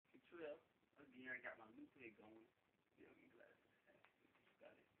got my loop head going. Yeah, me glasses.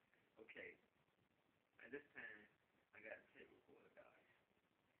 Got it. Okay. At this time, I got a tape recorder, guys.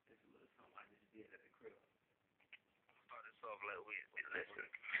 It's a little something I just did at the crib. Start this off like we listen.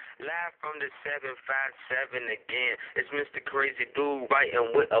 Live from the 757 again. It's Mr. Crazy Dude writing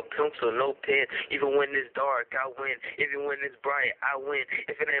with a pencil, no pen. Even when it's dark, I win. Even when it's bright, I win.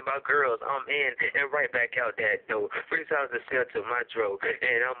 If it ain't about girls, I'm in. And right back out that door. 3,000 sell to my throat.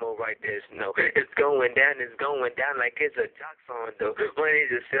 And I'm gonna write this note. It's going down like it's a jock song though.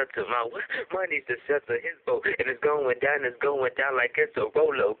 Money's to sell to my what? Money's to sell to his boat. And it's going down like it's a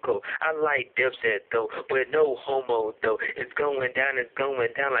roller coaster. I like Dipset though, with no homo though. It's going down like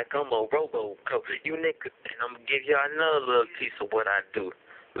I'm a robo-coat. You niggas, and I'm gonna give y'all another little piece of what I do.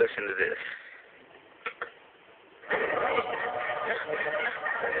 Listen to this.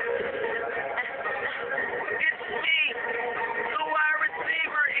 It's me, the wide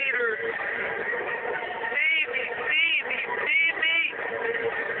receiver eater. See me.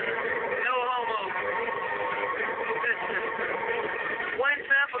 No homo. One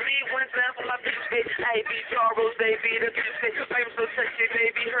time for me, one time for my bitch. Hey, be Charles, baby, the bitch. I'm so touchy,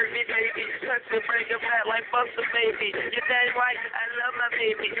 baby, hurt me, baby. Touch me, break your back like Buster, baby. You're damn right, I love my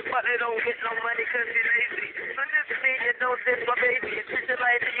baby. But they don't get no money cause you're lazy. So this mean you don't diss my baby. You treat your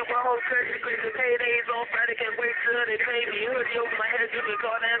life and you want whole country. Cause the paydays on Friday, can't wait till they pay me. Hoodie over my head, you can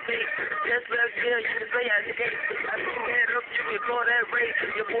call that fake. Just left jail, you can say I escaped. I put your head up, you can call that rape.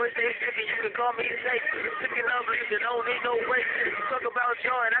 Your boy say sticky, you can call me safe. Sticking up, you don't need no weight. Talk about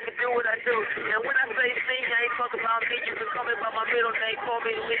joy and I can do what I do. And when I say sing, I ain't talking about me. You can call me by my middle name. Call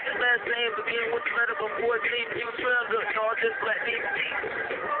me with the last name. Begin with the letter before 14. You 12, y'all just let me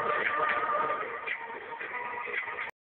see.